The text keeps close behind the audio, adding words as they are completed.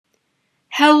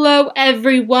Hello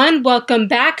everyone, welcome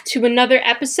back to another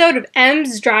episode of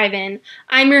M's Drive-In.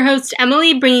 I'm your host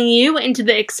Emily, bringing you into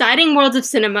the exciting world of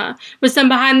cinema, with some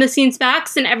behind-the-scenes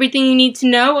facts and everything you need to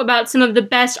know about some of the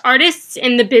best artists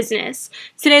in the business.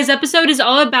 Today's episode is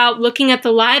all about looking at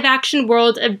the live-action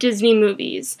world of Disney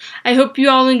movies. I hope you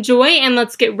all enjoy, and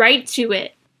let's get right to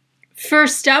it.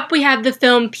 First up, we have the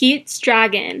film Pete's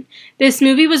Dragon. This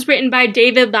movie was written by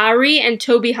David Lowery and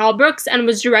Toby Halbrooks and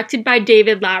was directed by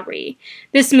David Lowery.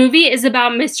 This movie is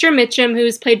about Mr. Mitchum, who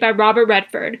is played by Robert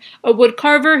Redford, a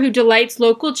woodcarver who delights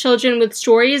local children with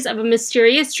stories of a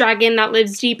mysterious dragon that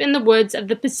lives deep in the woods of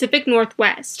the Pacific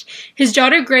Northwest. His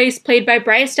daughter Grace, played by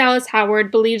Bryce Dallas Howard,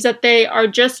 believes that they are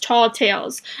just tall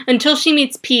tales, until she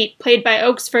meets Pete, played by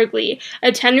Oakes Fergley,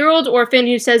 a 10-year-old orphan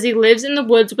who says he lives in the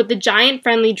woods with a giant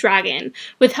friendly dragon.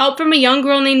 With help from a young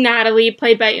girl named Natalie,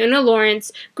 played by Una Lawrence,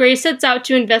 Grace sets out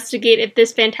to investigate if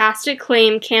this fantastic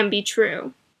claim can be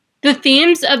true. The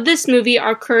themes of this movie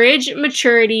are courage,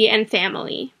 maturity, and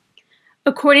family.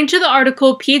 According to the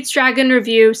article Pete's Dragon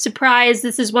Review, surprise,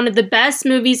 this is one of the best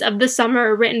movies of the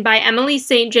summer, written by Emily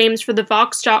St. James for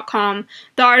TheVox.com.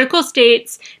 The article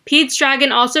states, Pete's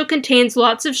Dragon also contains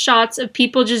lots of shots of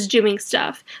people just doing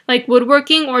stuff, like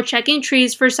woodworking or checking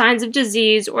trees for signs of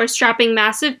disease or strapping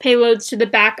massive payloads to the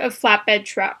back of flatbed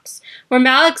trucks. Where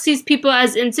Malick sees people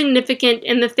as insignificant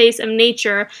in the face of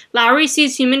nature, Lowery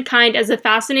sees humankind as a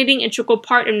fascinating integral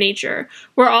part of nature.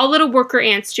 We're all little worker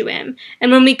ants to him,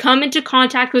 and when we come into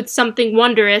contact with something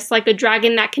wondrous, like a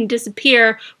dragon that can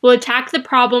disappear, we'll attack the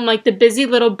problem like the busy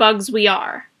little bugs we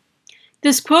are.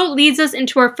 This quote leads us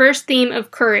into our first theme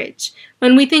of courage.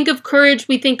 When we think of courage,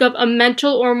 we think of a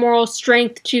mental or moral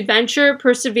strength to venture,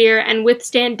 persevere, and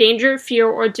withstand danger, fear,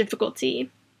 or difficulty.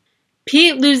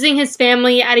 Pete losing his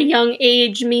family at a young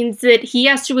age means that he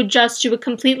has to adjust to a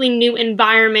completely new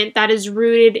environment that is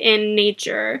rooted in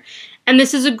nature. And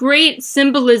this is a great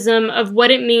symbolism of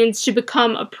what it means to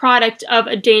become a product of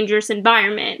a dangerous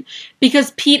environment,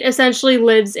 because Pete essentially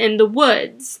lives in the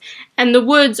woods. And the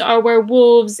woods are where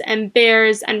wolves and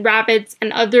bears and rabbits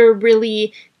and other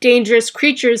really dangerous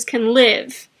creatures can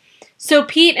live. So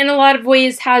Pete, in a lot of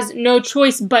ways, has no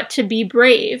choice but to be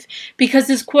brave, because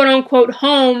his quote-unquote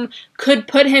home could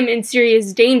put him in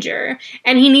serious danger,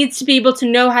 and he needs to be able to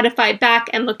know how to fight back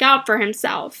and look out for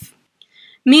himself.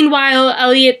 Meanwhile,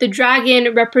 Elliot the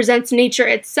dragon represents nature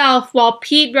itself, while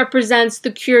Pete represents the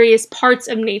curious parts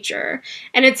of nature.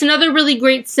 And it's another really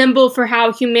great symbol for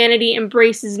how humanity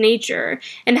embraces nature,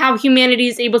 and how humanity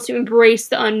is able to embrace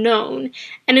the unknown.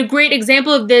 And a great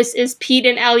example of this is Pete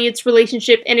and Elliot's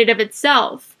relationship in and of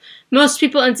itself. Most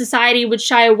people in society would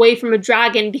shy away from a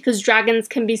dragon because dragons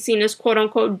can be seen as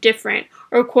quote-unquote different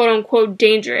or quote-unquote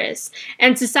dangerous,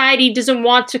 and society doesn't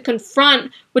want to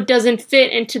confront what doesn't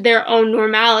fit into their own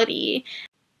normality.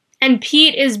 And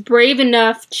Pete is brave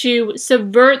enough to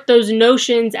subvert those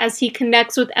notions as he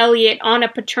connects with Elliot on a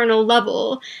paternal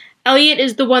level. Elliot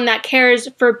is the one that cares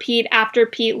for Pete after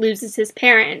Pete loses his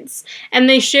parents, and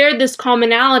they share this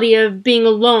commonality of being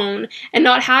alone and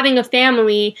not having a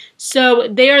family, so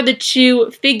they are the two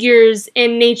figures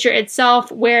in nature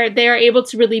itself where they are able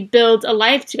to really build a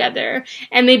life together,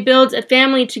 and they build a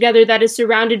family together that is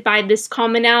surrounded by this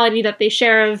commonality that they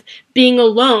share of being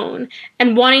alone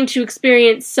and wanting to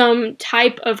experience some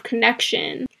type of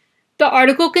connection. The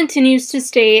article continues to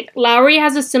state, Lowery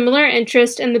has a similar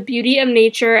interest in the beauty of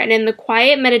nature and in the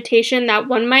quiet meditation that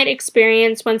one might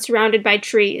experience when surrounded by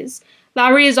trees.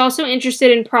 Lowery is also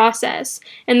interested in process,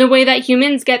 and the way that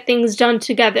humans get things done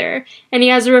together, and he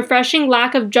has a refreshing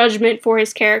lack of judgment for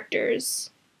his characters.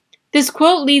 This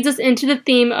quote leads us into the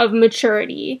theme of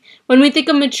maturity. When we think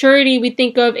of maturity, we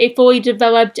think of a fully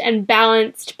developed and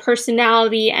balanced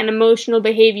personality and emotional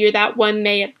behavior that one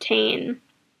may obtain.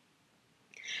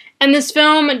 And this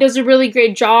film does a really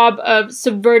great job of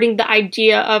subverting the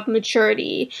idea of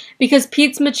maturity, because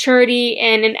Pete's maturity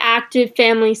in an active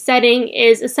family setting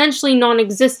is essentially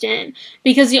non-existent,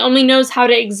 because he only knows how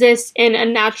to exist in a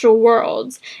natural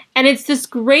world. And it's this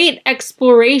great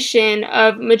exploration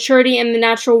of maturity in the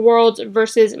natural world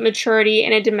versus maturity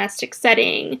in a domestic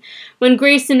setting. When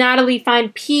Grace and Natalie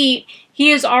find Pete, he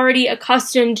is already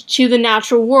accustomed to the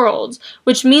natural world,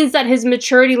 which means that his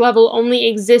maturity level only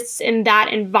exists in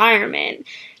that environment.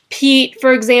 Pete,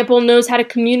 for example, knows how to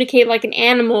communicate like an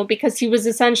animal because he was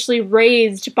essentially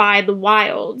raised by the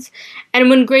wild. And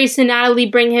when Grace and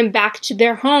Natalie bring him back to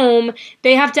their home,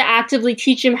 they have to actively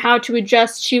teach him how to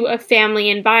adjust to a family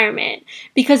environment,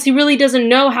 because he really doesn't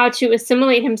know how to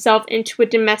assimilate himself into a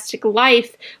domestic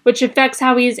life, which affects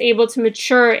how he is able to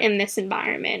mature in this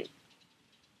environment.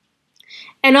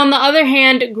 And on the other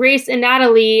hand, Grace and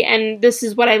Natalie, and this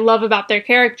is what I love about their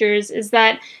characters, is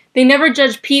that they never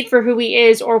judge Pete for who he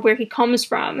is or where he comes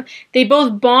from. They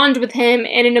both bond with him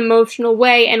in an emotional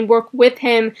way and work with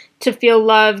him to feel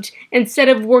loved instead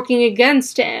of working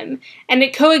against him. And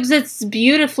it coexists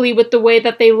beautifully with the way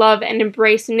that they love and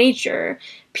embrace nature.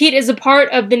 Pete is a part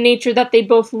of the nature that they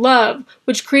both love,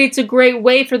 which creates a great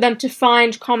way for them to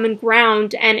find common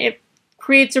ground, and it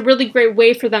creates a really great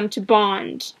way for them to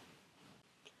bond.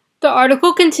 The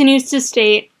article continues to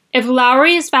state, if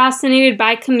Lowery is fascinated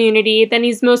by community, then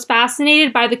he's most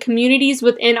fascinated by the communities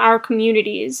within our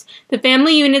communities, the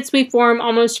family units we form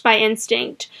almost by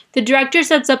instinct. The director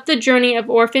sets up the journey of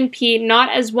orphan Pete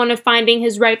not as one of finding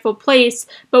his rightful place,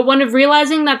 but one of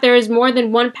realizing that there is more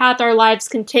than one path our lives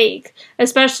can take,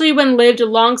 especially when lived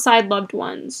alongside loved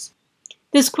ones.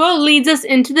 This quote leads us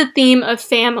into the theme of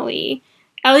family.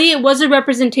 Elliot was a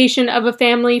representation of a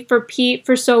family for Pete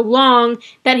for so long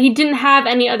that he didn't have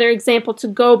any other example to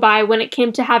go by when it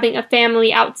came to having a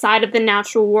family outside of the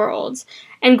natural world.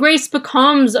 And Grace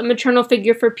becomes a maternal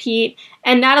figure for Pete,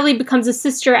 and Natalie becomes a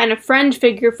sister and a friend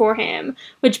figure for him,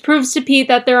 which proves to Pete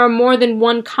that there are more than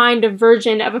one kind of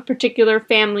version of a particular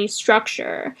family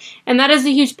structure. And that is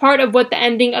a huge part of what the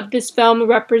ending of this film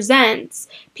represents.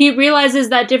 Pete realizes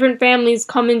that different families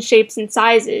come in shapes and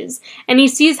sizes, and he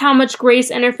sees how much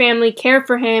Grace and her family care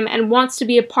for him and wants to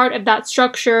be a part of that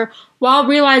structure while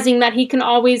realizing that he can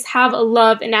always have a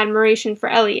love and admiration for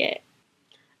Elliot.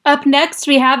 Up next,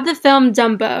 we have the film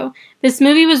Dumbo. This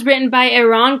movie was written by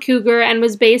Eran Cougar and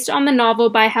was based on the novel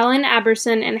by Helen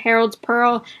Aberson and Harold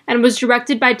Pearl and was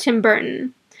directed by Tim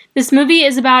Burton. This movie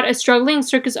is about a struggling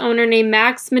circus owner named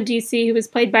Max Medici, who is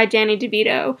played by Danny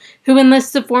DeVito, who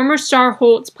enlists the former star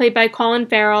Holtz, played by Colin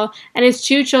Farrell, and his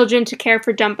 2 children to care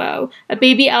for Dumbo, a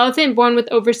baby elephant born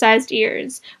with oversized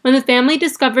ears. When the family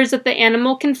discovers that the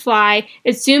animal can fly,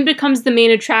 it soon becomes the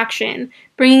main attraction,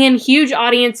 bringing in huge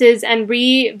audiences and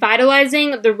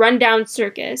revitalizing the rundown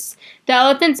circus. The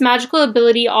elephant's magical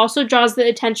ability also draws the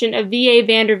attention of V.A.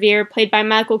 Vanderveer, played by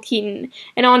Michael Keaton,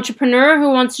 an entrepreneur who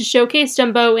wants to showcase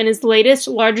Dumbo in his latest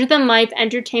larger-than-life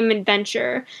entertainment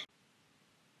venture.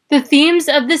 The themes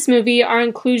of this movie are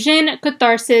inclusion,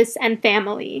 catharsis, and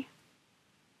family.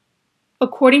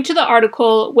 According to the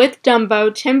article, with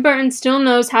Dumbo, Tim Burton still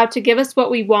knows how to give us what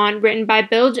we want, written by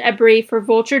Bilge Ebry for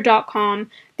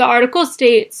Vulture.com. The article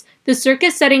states, the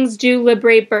circus settings do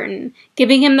liberate Burton,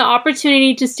 giving him the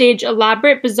opportunity to stage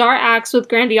elaborate, bizarre acts with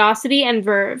grandiosity and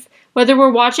verve. Whether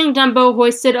we're watching Dumbo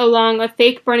hoisted along a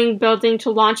fake burning building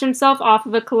to launch himself off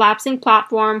of a collapsing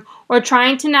platform, or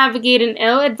trying to navigate an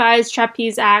ill-advised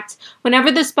trapeze act,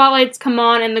 whenever the spotlights come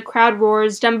on and the crowd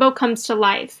roars, Dumbo comes to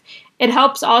life. It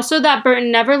helps also that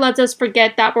Burton never lets us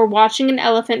forget that we're watching an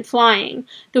elephant flying.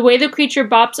 The way the creature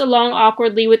bops along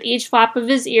awkwardly with each flap of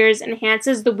his ears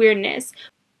enhances the weirdness.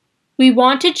 We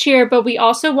want to cheer, but we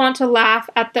also want to laugh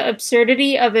at the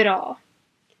absurdity of it all.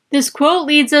 This quote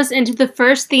leads us into the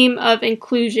first theme of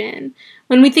inclusion.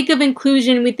 When we think of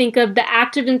inclusion, we think of the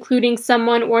act of including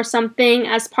someone or something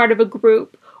as part of a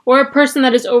group, or a person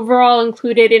that is overall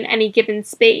included in any given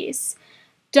space.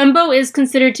 Dumbo is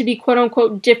considered to be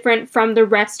quote-unquote different from the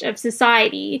rest of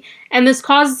society, and this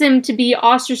causes him to be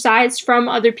ostracized from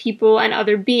other people and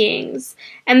other beings.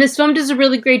 And this film does a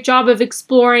really great job of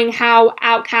exploring how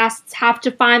outcasts have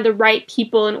to find the right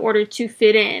people in order to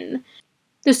fit in.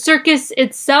 The circus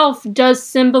itself does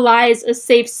symbolize a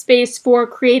safe space for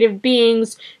creative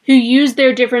beings who use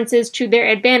their differences to their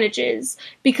advantages,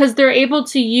 because they're able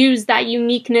to use that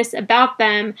uniqueness about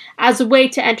them as a way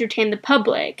to entertain the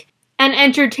public. And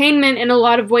entertainment, in a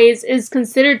lot of ways, is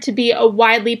considered to be a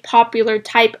widely popular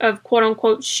type of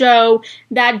quote-unquote show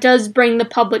that does bring the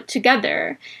public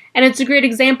together. And it's a great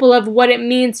example of what it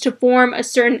means to form a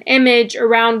certain image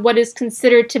around what is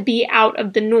considered to be out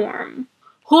of the norm.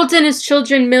 Holt and his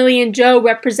children Millie and Joe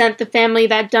represent the family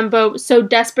that Dumbo so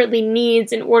desperately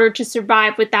needs in order to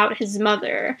survive without his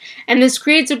mother. And this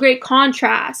creates a great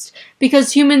contrast,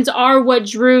 because humans are what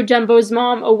drew Dumbo's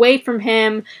mom away from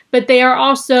him, but they are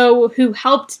also who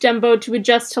helped Dumbo to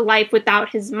adjust to life without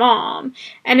his mom.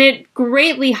 And it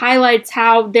greatly highlights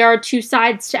how there are 2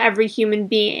 sides to every human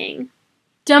being.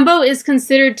 Dumbo is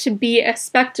considered to be a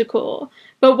spectacle,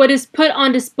 but what is put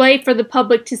on display for the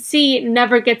public to see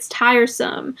never gets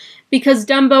tiresome, because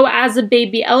Dumbo as a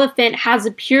baby elephant has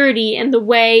a purity in the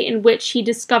way in which he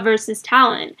discovers his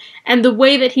talent, and the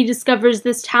way that he discovers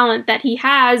this talent that he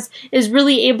has is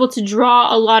really able to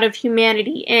draw a lot of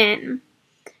humanity in.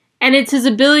 And it's his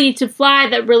ability to fly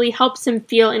that really helps him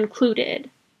feel included.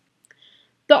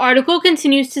 The article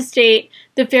continues to state,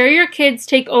 the Farrier kids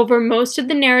take over most of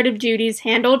the narrative duties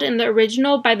handled in the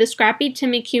original by the scrappy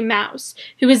Timmy Q Mouse,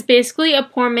 who is basically a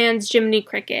poor man's Jiminy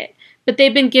Cricket. But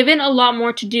they've been given a lot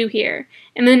more to do here.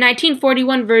 In the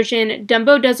 1941 version,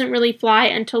 Dumbo doesn't really fly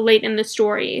until late in the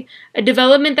story, a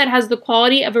development that has the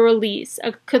quality of a release,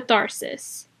 a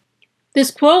catharsis. This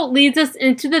quote leads us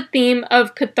into the theme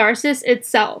of catharsis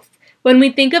itself. When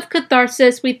we think of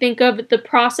catharsis, we think of the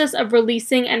process of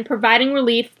releasing and providing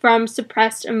relief from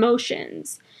suppressed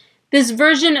emotions. This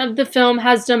version of the film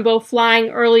has Dumbo flying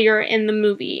earlier in the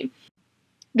movie.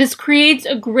 This creates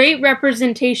a great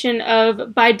representation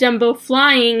of, by Dumbo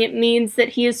flying, it means that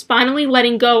he is finally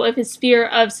letting go of his fear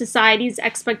of society's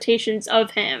expectations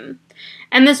of him.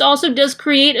 And this also does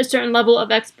create a certain level of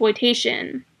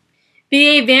exploitation.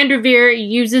 V.A. Vanderveer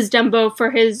uses Dumbo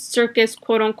for his circus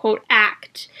quote-unquote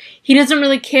act. He doesn't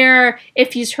really care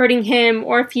if he's hurting him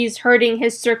or if he's hurting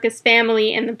his circus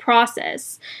family in the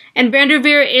process. And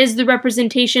Vanderveer is the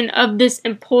representation of this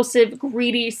impulsive,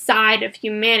 greedy side of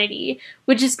humanity,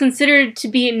 which is considered to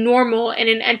be normal in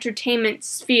an entertainment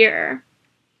sphere.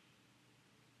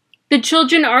 The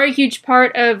children are a huge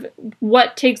part of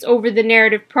what takes over the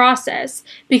narrative process,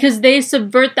 because they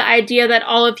subvert the idea that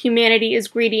all of humanity is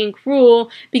greedy and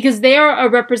cruel, because they are a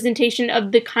representation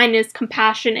of the kindness,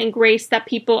 compassion, and grace that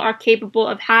people are capable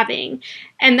of having.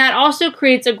 And that also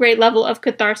creates a great level of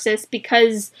catharsis,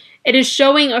 because it is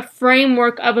showing a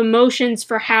framework of emotions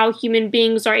for how human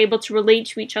beings are able to relate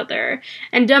to each other.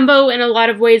 And Dumbo, in a lot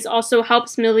of ways, also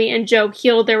helps Millie and Joe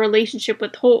heal their relationship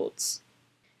with Holtz.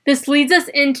 This leads us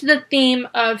into the theme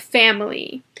of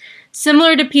family.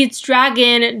 Similar to Pete's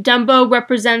Dragon, Dumbo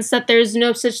represents that there is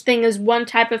no such thing as one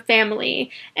type of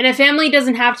family, and a family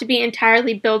doesn't have to be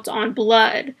entirely built on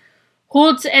blood.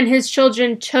 Holtz and his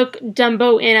children took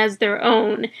Dumbo in as their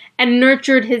own and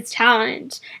nurtured his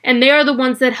talent, and they are the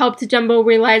ones that helped Dumbo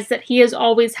realize that he has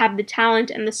always had the talent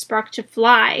and the spark to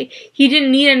fly. He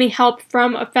didn't need any help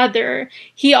from a feather.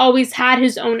 He always had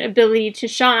his own ability to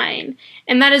shine,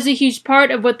 and that is a huge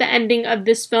part of what the ending of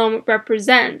this film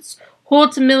represents.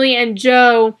 Holtz, Millie, and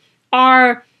Joe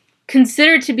are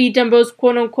considered to be Dumbo's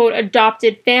quote-unquote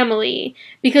adopted family,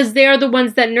 because they are the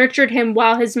ones that nurtured him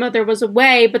while his mother was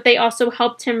away, but they also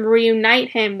helped him reunite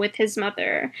him with his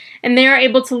mother. And they are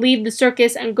able to leave the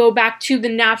circus and go back to the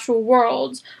natural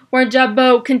world, where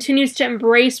Dumbo continues to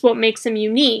embrace what makes him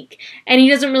unique, and he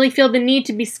doesn't really feel the need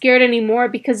to be scared anymore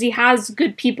because he has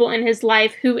good people in his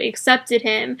life who accepted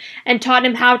him and taught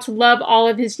him how to love all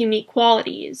of his unique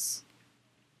qualities.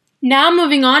 Now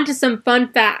moving on to some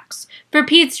fun facts. For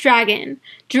Pete's Dragon,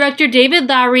 director David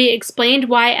Lowery explained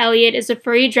why Elliot is a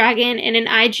furry dragon in an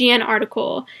IGN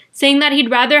article, saying that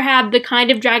he'd rather have the kind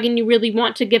of dragon you really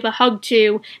want to give a hug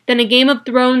to than a Game of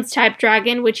Thrones type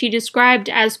dragon, which he described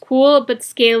as cool but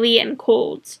scaly and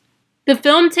cold. The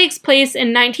film takes place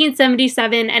in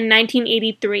 1977 and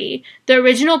 1983. The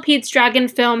original Pete's Dragon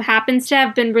film happens to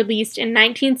have been released in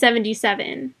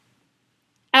 1977.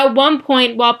 At one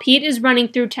point, while Pete is running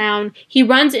through town, he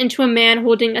runs into a man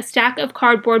holding a stack of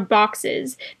cardboard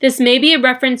boxes. This may be a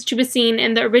reference to a scene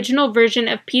in the original version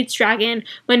of Pete's Dragon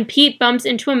when Pete bumps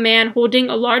into a man holding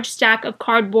a large stack of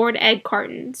cardboard egg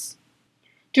cartons.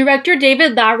 Director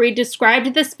David Lowery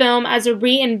described this film as a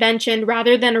reinvention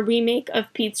rather than a remake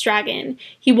of Pete's Dragon.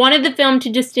 He wanted the film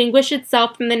to distinguish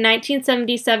itself from the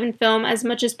 1977 film as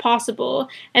much as possible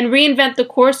and reinvent the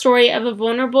core story of a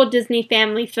vulnerable Disney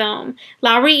family film.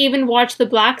 Lowery even watched The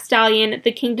Black Stallion,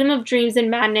 The Kingdom of Dreams and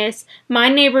Madness, My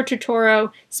Neighbor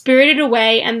Totoro, Spirited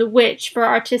Away, and The Witch for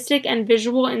artistic and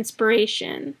visual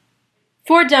inspiration.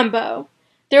 For Dumbo,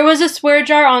 there was a swear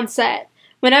jar on set.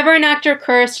 Whenever an actor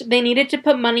cursed, they needed to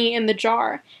put money in the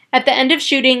jar. At the end of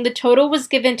shooting, the total was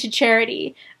given to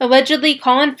charity. Allegedly,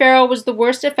 Colin Farrell was the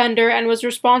worst offender and was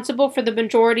responsible for the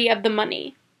majority of the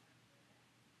money.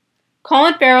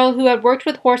 Colin Farrell, who had worked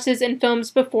with horses in films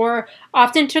before,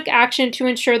 often took action to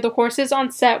ensure the horses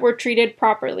on set were treated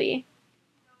properly.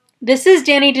 This is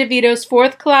Danny DeVito's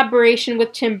fourth collaboration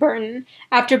with Tim Burton,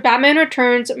 after Batman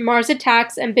Returns, Mars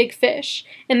Attacks, and Big Fish.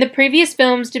 In the previous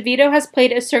films, DeVito has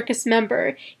played a circus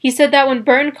member. He said that when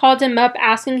Burton called him up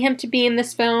asking him to be in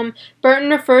this film,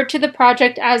 Burton referred to the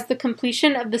project as the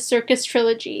completion of the circus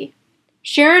trilogy.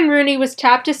 Sharon Rooney was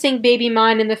tapped to sing Baby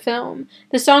Mine in the film.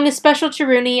 The song is special to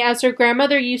Rooney as her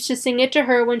grandmother used to sing it to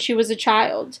her when she was a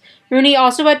child. Rooney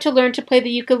also had to learn to play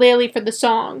the ukulele for the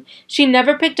song. She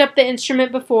never picked up the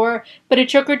instrument before, but it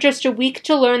took her just a week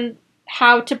to learn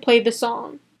how to play the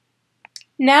song.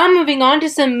 Now moving on to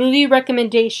some movie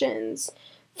recommendations.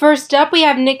 First up, we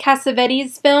have Nick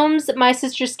Cassavetes' films, My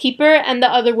Sister's Keeper and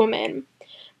The Other Woman.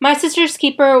 My Sister's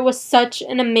Keeper was such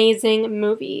an amazing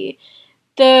movie.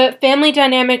 The family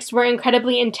dynamics were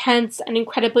incredibly intense and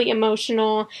incredibly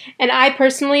emotional, and I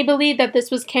personally believe that this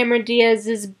was Cameron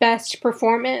Diaz's best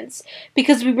performance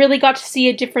because we really got to see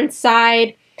a different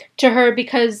side to her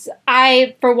because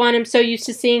I, for one, am so used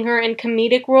to seeing her in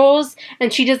comedic roles,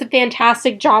 and she does a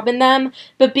fantastic job in them,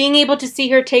 but being able to see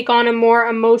her take on a more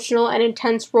emotional and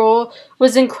intense role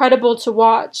was incredible to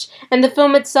watch, and the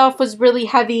film itself was really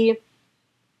heavy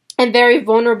and very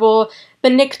vulnerable,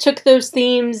 but Nick took those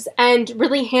themes and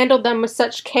really handled them with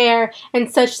such care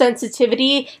and such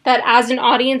sensitivity that as an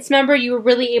audience member, you were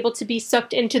really able to be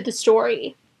sucked into the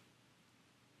story.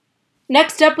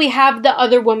 Next up, we have The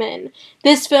Other Woman.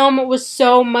 This film was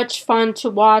so much fun to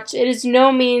watch. It is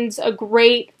no means a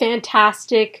great,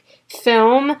 fantastic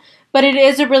film, but it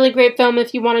is a really great film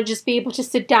if you want to just be able to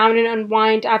sit down and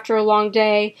unwind after a long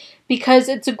day, because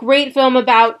it's a great film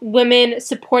about women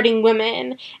supporting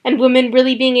women and women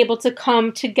really being able to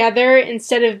come together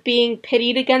instead of being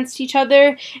pitted against each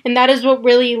other, and that is what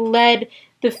really led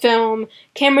the film.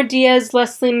 Cameron Diaz,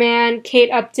 Leslie Mann,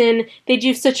 Kate Upton, they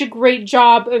do such a great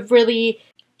job of really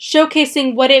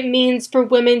showcasing what it means for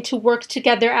women to work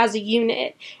together as a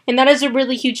unit. And that is a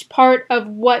really huge part of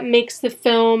what makes the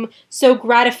film so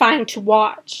gratifying to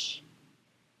watch.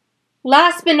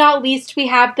 Last but not least, we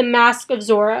have The Mask of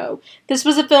Zorro. This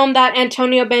was a film that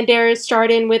Antonio Banderas starred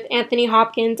in with Anthony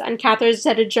Hopkins and Catherine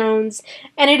Zeta-Jones,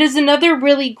 and it is another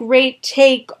really great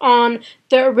take on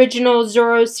the original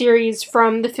Zorro series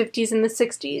from the 50s and the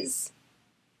 60s.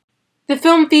 The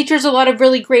film features a lot of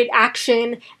really great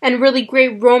action and really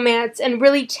great romance and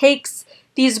really takes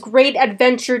these great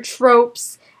adventure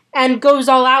tropes and goes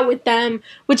all out with them,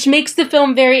 which makes the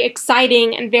film very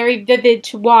exciting and very vivid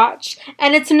to watch.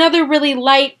 And it's another really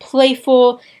light,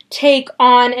 playful take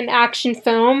on an action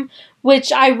film,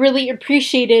 which I really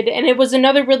appreciated, and it was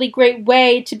another really great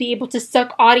way to be able to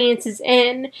suck audiences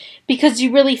in, because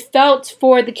you really felt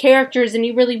for the characters and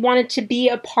you really wanted to be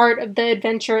a part of the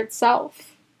adventure itself.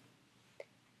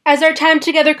 As our time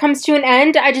together comes to an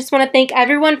end, I just want to thank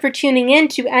everyone for tuning in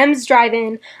to M's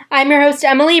Drive-In. I'm your host,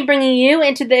 Emily, bringing you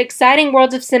into the exciting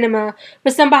world of cinema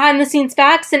with some behind-the-scenes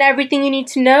facts and everything you need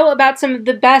to know about some of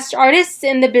the best artists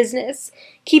in the business.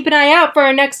 Keep an eye out for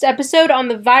our next episode on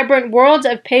the vibrant world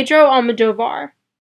of Pedro Almodovar.